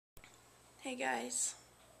Hey guys,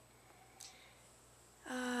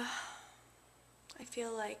 I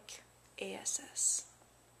feel like ASS.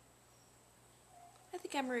 I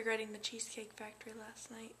think I'm regretting the Cheesecake Factory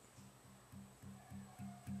last night.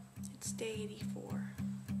 It's day 84.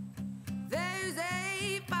 There's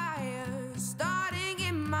a fire starting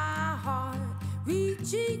in my heart,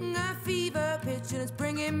 reaching a fever pitch and it's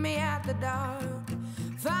bringing me out the dark.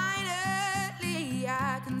 Finally,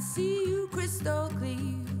 I can see you crystal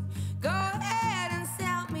clear. Go ahead and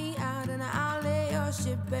sell me out and I'll lay your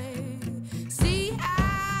ship bare. See,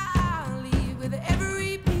 I'll leave with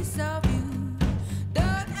every piece of you.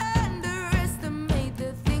 Don't underestimate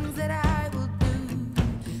the things that I will do.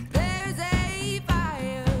 There's a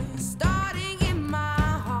fire starting in my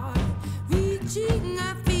heart, reaching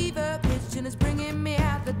a fever pitch and it's bringing me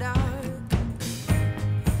out the dark.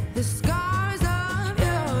 The scars of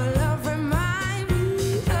your love remind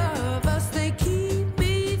me of us. They keep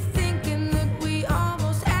me thinking that we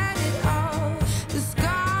almost had it all. The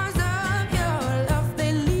scars of your love,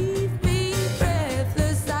 they leave me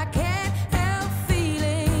breathless. I can't help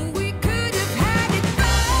feeling we could have had it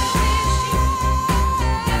all.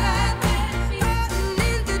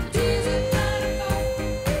 Into tears,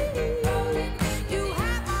 you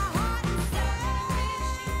have my heart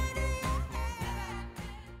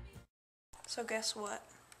So guess what?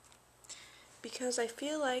 Because I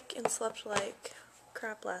feel like and slept like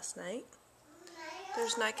crap last night,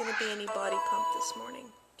 there's not going to be any body pump this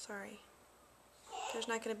morning. Sorry. There's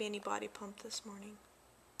not going to be any body pump this morning.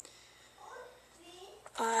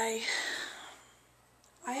 I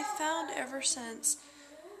found ever since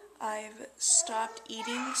I've stopped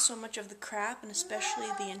eating so much of the crap, and especially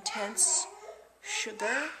the intense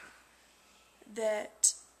sugar,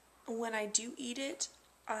 that when I do eat it,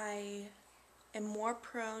 I am more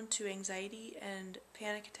prone to anxiety and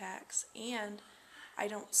panic attacks, and I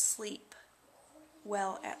don't sleep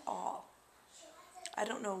well at all. I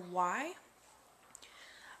don't know why.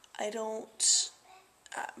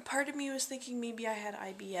 Part of me was thinking maybe I had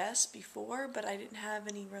IBS before, but I didn't have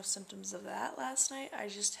any real symptoms of that last night. I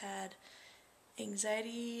just had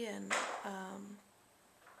anxiety and,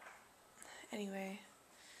 anyway,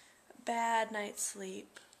 bad night's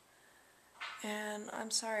sleep. And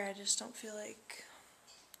I'm sorry, I just don't feel like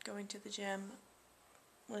going to the gym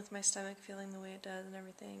with my stomach feeling the way it does and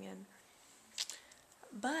everything.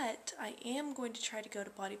 But I am going to try to go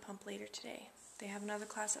to Body Pump later today. They have another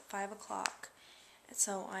class at 5 o'clock. And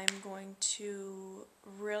so I'm going to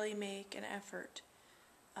really make an effort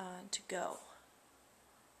to go.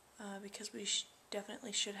 Because we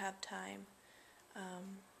definitely should have time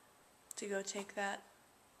to go take that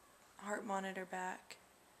heart monitor back.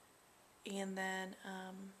 And then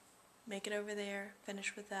make it over there,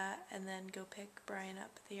 finish with that, and then go pick Brian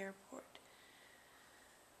up at the airport.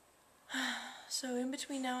 So in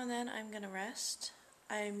between now and then, I'm going to rest.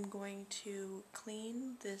 I'm going to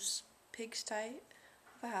clean this pigsty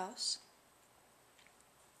of a house.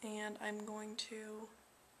 And I'm going to,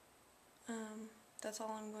 that's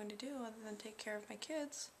all I'm going to do other than take care of my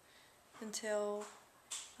kids until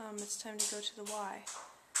it's time to go to the Y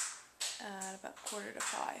at about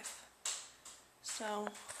 4:45. So,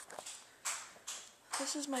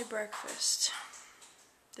 this is my breakfast.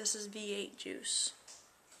 This is V8 juice.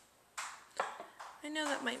 I know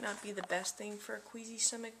that might not be the best thing for a queasy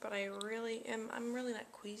stomach, but I'm really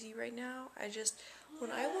not queasy right now.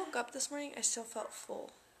 When I woke up this morning, I still felt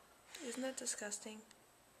full. Isn't that disgusting?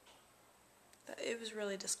 It was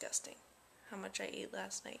really disgusting how much I ate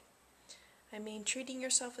last night. I mean, treating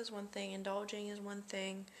yourself is one thing, indulging is one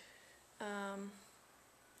thing,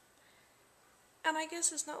 and I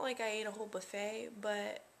guess it's not like I ate a whole buffet,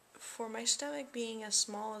 but for my stomach being as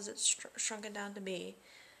small as it's shrunken down to be,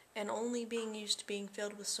 and only being used to being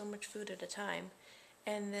filled with so much food at a time,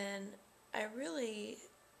 and then I really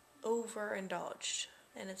overindulged,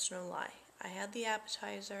 and it's no lie. I had the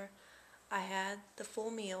appetizer, I had the full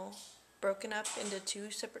meal, broken up into 2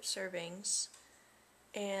 separate servings,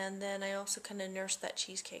 and then I also kind of nursed that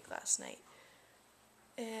cheesecake last night.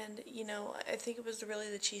 And, you know, I think it was really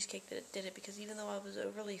the cheesecake that did it, because even though I was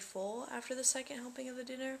overly full after the second helping of the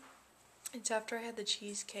dinner, it's after I had the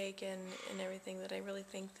cheesecake and everything that I really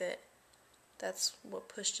think that's what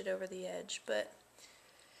pushed it over the edge. But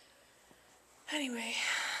anyway,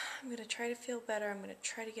 I'm going to try to feel better. I'm going to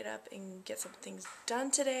try to get up and get some things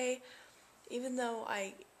done today, even though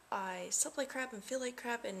I slept like crap and feel like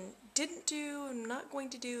crap and I'm not going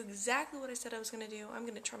to do exactly what I said I was going to do. I'm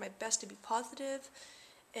going to try my best to be positive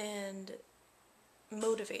and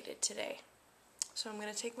motivated today. So I'm going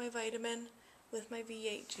to take my vitamin with my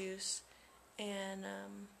V8 juice, and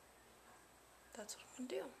that's what I'm going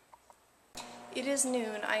to do. It is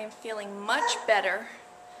noon. I am feeling much better.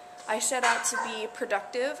 I set out to be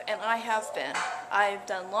productive, and I have been. I've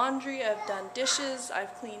done laundry, I've done dishes,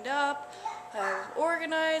 I've cleaned up, I've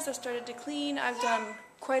organized, I've started to clean. I've done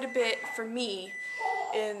quite a bit for me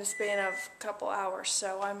in the span of a couple hours,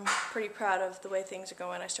 so I'm pretty proud of the way things are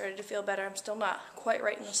going. I started to feel better. I'm still not quite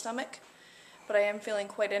right in the stomach, but I am feeling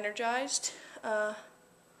quite energized.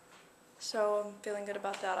 So I'm feeling good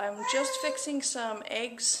about that. I'm just fixing some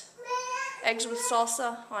eggs with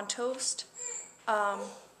salsa on toast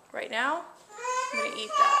right now. I'm going to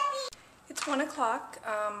eat that. It's 1 o'clock.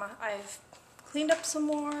 I've cleaned up some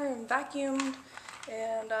more and vacuumed,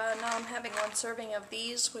 and now I'm having one serving of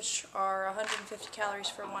these, which are 150 calories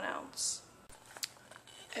for 1 ounce.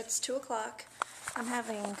 It's 2 o'clock. I'm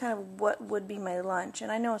having kind of what would be my lunch,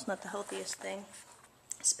 and I know it's not the healthiest thing,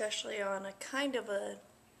 especially on a kind of a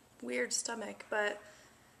weird stomach, but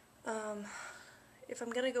if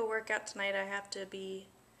I'm going to go work out tonight, I have to be,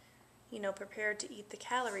 prepared to eat the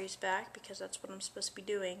calories back, because that's what I'm supposed to be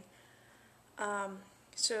doing.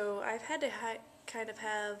 So I've had to kind of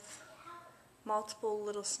have multiple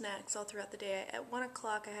little snacks all throughout the day. At 1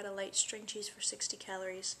 o'clock, I had a light string cheese for 60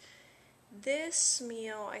 calories. This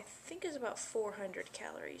meal, I think, is about 400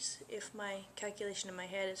 calories, if my calculation in my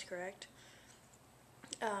head is correct.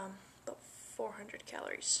 About 400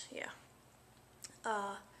 calories, yeah.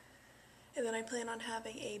 And then I plan on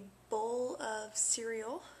having a bowl of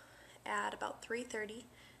cereal at about 3:30.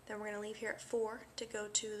 Then we're going to leave here at 4 to go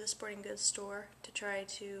to the sporting goods store to try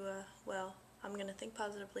to, I'm going to think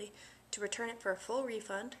positively, to return it for a full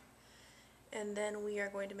refund. And then we are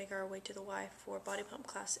going to make our way to the Y for body pump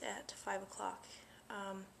class at 5 o'clock.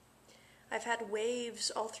 I've had waves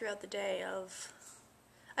all throughout the day of...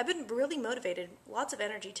 I've been really motivated, lots of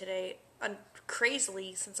energy today,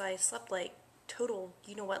 crazily, since I slept like total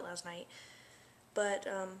you-know-what last night. But,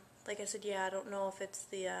 like I said, yeah, I don't know if it's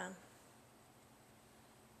the,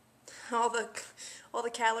 all the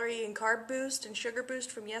calorie and carb boost and sugar boost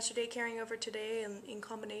from yesterday carrying over today, and in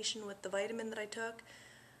combination with the vitamin that I took,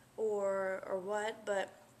 or what,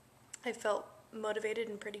 but I felt motivated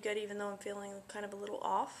and pretty good, even though I'm feeling kind of a little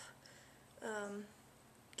off.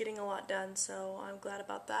 Getting a lot done, so I'm glad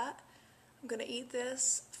about that. I'm going to eat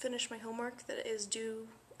this, finish my homework that is due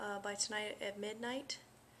by tonight at midnight.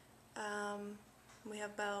 We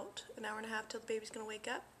have about an hour and a half till the baby's going to wake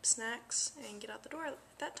up, snacks, and get out the door at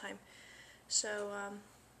that time. So,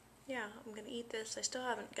 yeah, I'm going to eat this. I still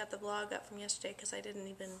haven't got the vlog up from yesterday because I didn't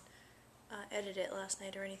even edit it last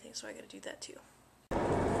night or anything, so I got to do that too.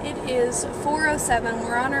 It is 4:07.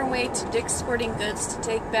 We're on our way to Dick's Sporting Goods to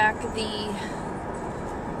take back the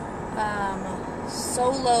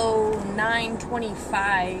Solo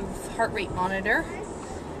 925 heart rate monitor,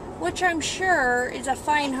 which I'm sure is a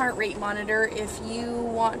fine heart rate monitor if you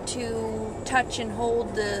want to touch and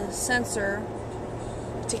hold the sensor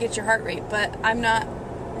to get your heart rate, but I'm not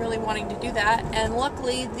really wanting to do that, and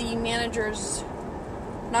luckily the manager's,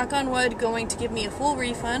 knock on wood, going to give me a full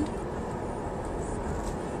refund.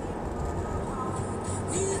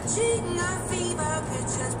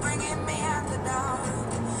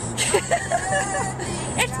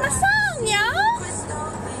 It's my song, y'all!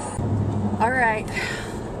 Alright,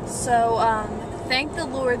 so thank the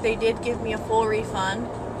Lord they did give me a full refund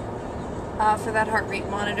for that heart rate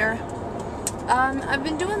monitor. I've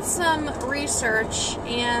been doing some research,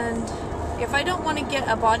 and if I don't want to get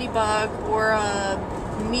a body bug or a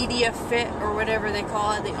media fit or whatever they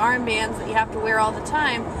call it, the armbands that you have to wear all the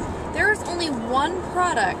time, there is only one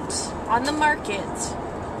product on the market,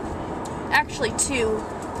 actually two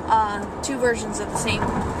versions of the same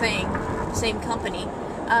thing, same company.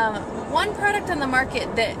 One product on the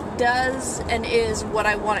market that does and is what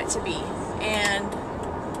I want it to be, and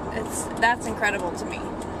that's incredible to me.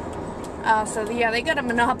 So yeah, they got a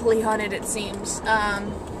monopoly on it, it seems.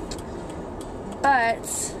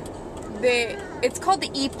 But it's called the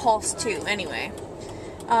ePulse 2 anyway.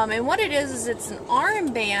 And what it is it's an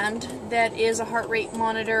armband that is a heart rate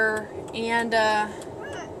monitor and a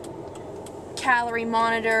calorie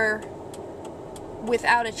monitor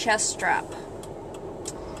without a chest strap.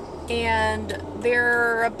 And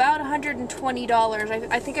they're about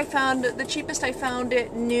 $120. I think I found, the cheapest I found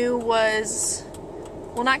it new was,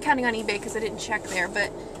 well, not counting on eBay because I didn't check there,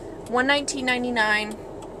 but $119.99,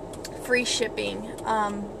 free shipping.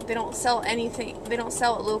 They don't sell anything, they don't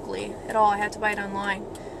sell it locally at all. I had to buy it online.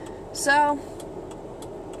 So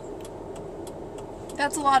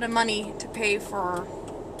that's a lot of money to pay for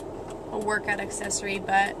a workout accessory,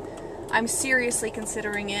 but I'm seriously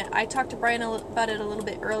considering it. I talked to Brian about it a little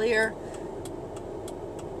bit earlier,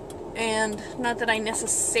 and not that I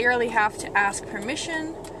necessarily have to ask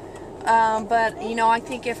permission, But you know, I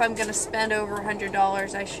think if I'm gonna spend over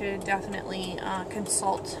 $100, I should definitely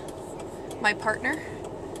consult my partner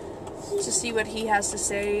to see what he has to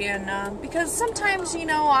say, and because sometimes, you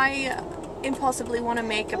know, I impulsively want to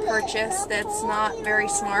make a purchase that's not very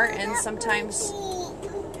smart, and sometimes,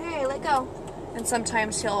 hey, let go, and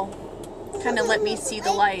sometimes he'll kind of let me see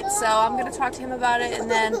the light. So I'm gonna talk to him about it,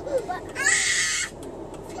 and then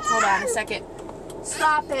hold on a second.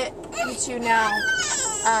 Stop it, you two now.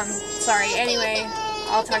 Sorry. Anyway,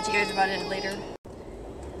 I'll talk to you guys about it later.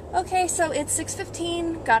 Okay, so it's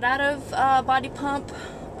 6:15. Got out of body pump.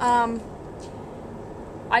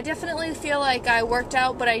 I definitely feel like I worked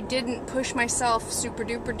out, but I didn't push myself super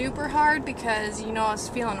duper duper hard because, you know, I was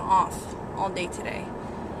feeling off all day today.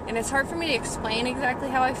 And it's hard for me to explain exactly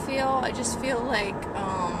how I feel. I just feel like,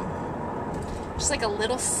 just like a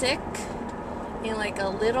little sick and like a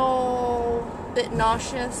little bit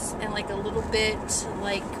nauseous and like a little bit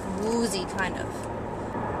like woozy kind of.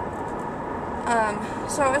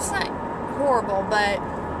 So it's not horrible, but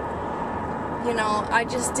you know, I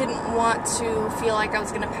just didn't want to feel like I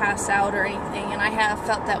was going to pass out or anything, and I have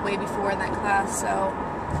felt that way before in that class, so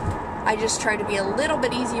I just tried to be a little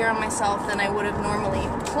bit easier on myself than I would have normally.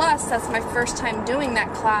 Plus, that's my first time doing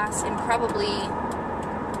that class in probably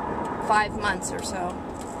 5 months or so.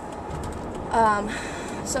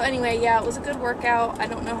 So anyway, yeah, it was a good workout. I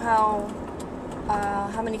don't know how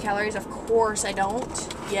many calories. Of course, I don't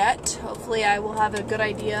yet. Hopefully, I will have a good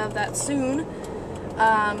idea of that soon.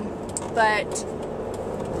 But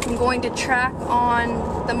I'm going to track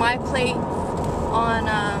on the MyPlate on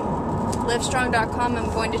livestrong.com.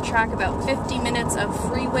 I'm going to track about 50 minutes of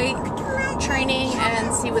free weight training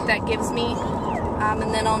and see what that gives me,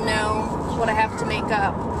 and then I'll know what I have to make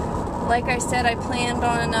up. Like I said, I planned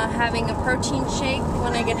on having a protein shake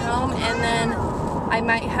when I get home, and then I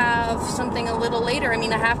might have something a little later. I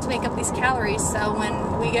mean, I have to make up these calories, so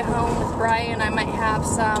when we get home with Brian, I might have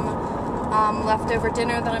some leftover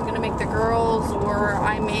dinner that I'm going to make the girls, or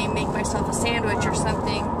I may make myself a sandwich or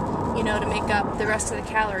something, you know, to make up the rest of the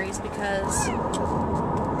calories, because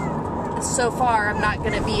so far I'm not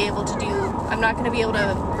going to be able to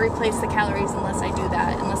replace the calories unless I do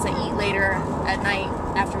that, unless I eat later at night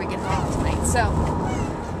after we get home tonight. So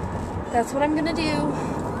that's what I'm going to do.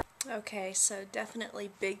 Okay, so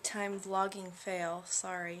definitely big time vlogging fail,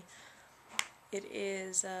 sorry. It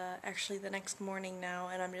is actually the next morning now,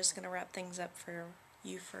 and I'm just going to wrap things up for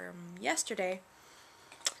you from yesterday,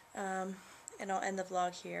 and I'll end the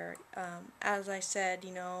vlog here. As I said,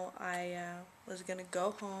 you know, I was going to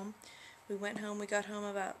go home. We went home, we got home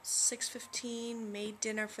about 6:15, made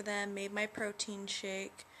dinner for them, made my protein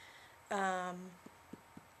shake,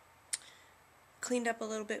 cleaned up a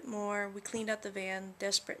little bit more. We cleaned out the van,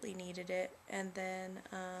 desperately needed it, and then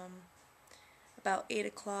about 8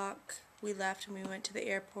 o'clock we left and we went to the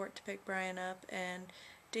airport to pick Brian up, and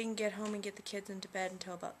didn't get home and get the kids into bed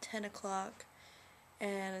until about 10 o'clock.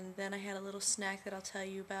 And then I had a little snack that I'll tell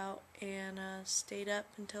you about, and stayed up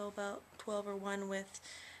until about 12 or 1 with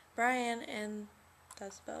Brian, and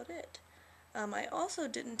that's about it. I also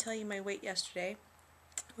didn't tell you my weight yesterday,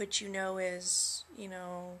 which you know is, you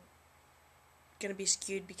know, going to be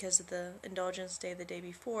skewed because of the indulgence day the day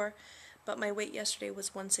before, but my weight yesterday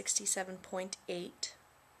was 167.8.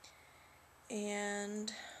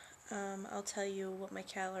 And I'll tell you what my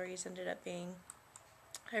calories ended up being.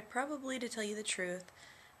 I probably, to tell you the truth,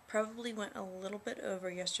 probably went a little bit over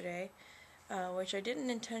yesterday, which I didn't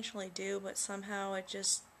intentionally do, but somehow it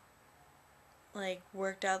just like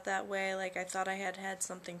worked out that way. Like I thought I had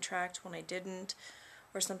something tracked when I didn't,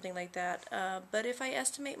 or something like that. But if I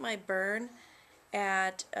estimate my burn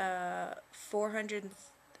at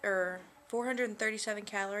 437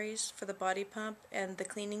 calories for the body pump and the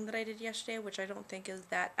cleaning that I did yesterday, which I don't think is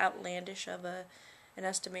that outlandish of an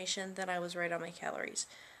estimation, then I was right on my calories.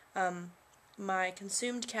 My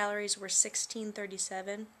consumed calories were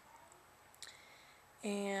 1637,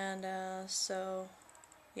 and so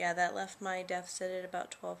yeah, that left my deficit at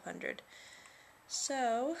about 1200.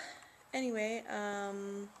 So anyway,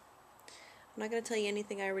 I'm not going to tell you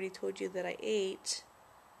anything I already told you that I ate.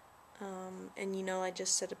 And you know, I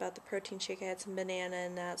just said about the protein shake, I had some banana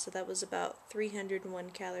in that, so that was about 301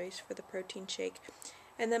 calories for the protein shake.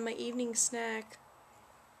 And then my evening snack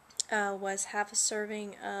was half a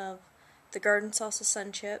serving of the garden salsa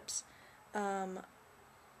sun chips.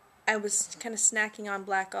 I was kind of snacking on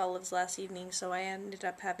black olives last evening, so I ended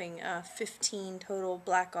up having 15 total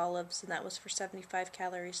black olives, and that was for 75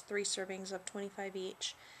 calories, 3 servings of 25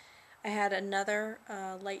 each. I had another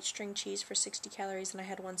light string cheese for 60 calories, and I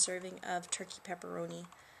had 1 serving of turkey pepperoni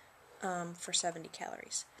for 70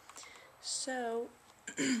 calories. So,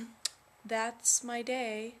 that's my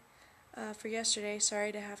day for yesterday.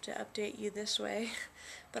 Sorry to have to update you this way,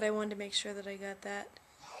 but I wanted to make sure that I got that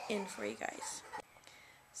in for you guys.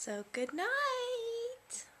 So good night!